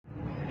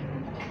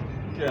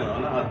Yeah, no,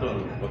 not at all,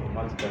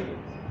 automatically.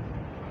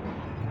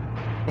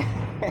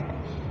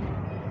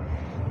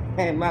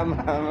 Hey, mama.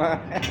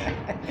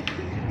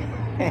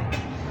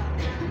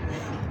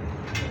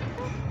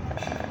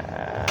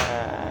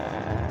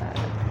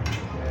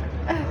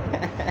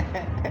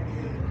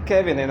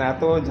 Kevin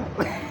na-atụ ụjọ.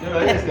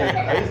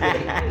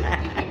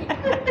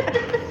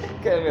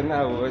 Kevin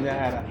na-abụ onye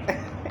ara.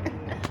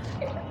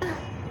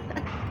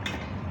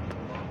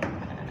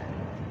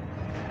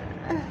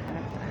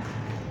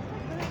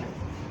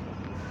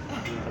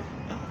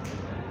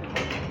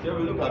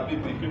 Kevin, look at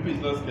Pipi. Pipi is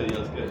not scared,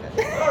 you're scared.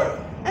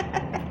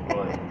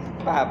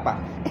 Papa.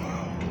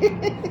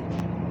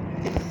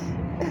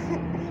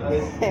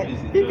 Pipi,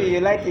 Pipi, you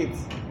like it?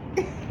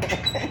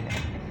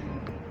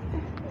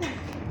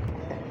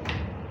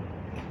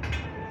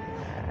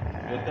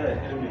 You're tired,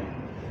 tell me.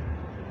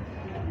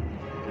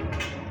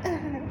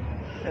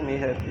 Let me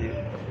help you.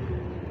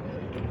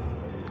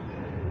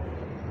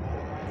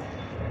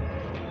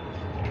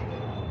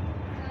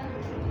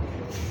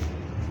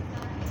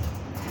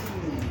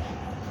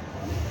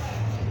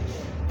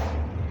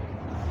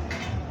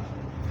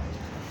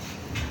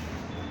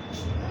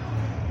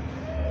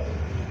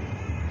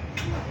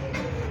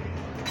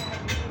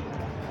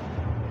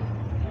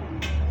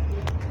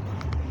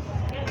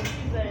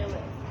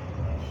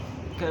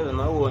 Kevin,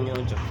 I want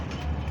you.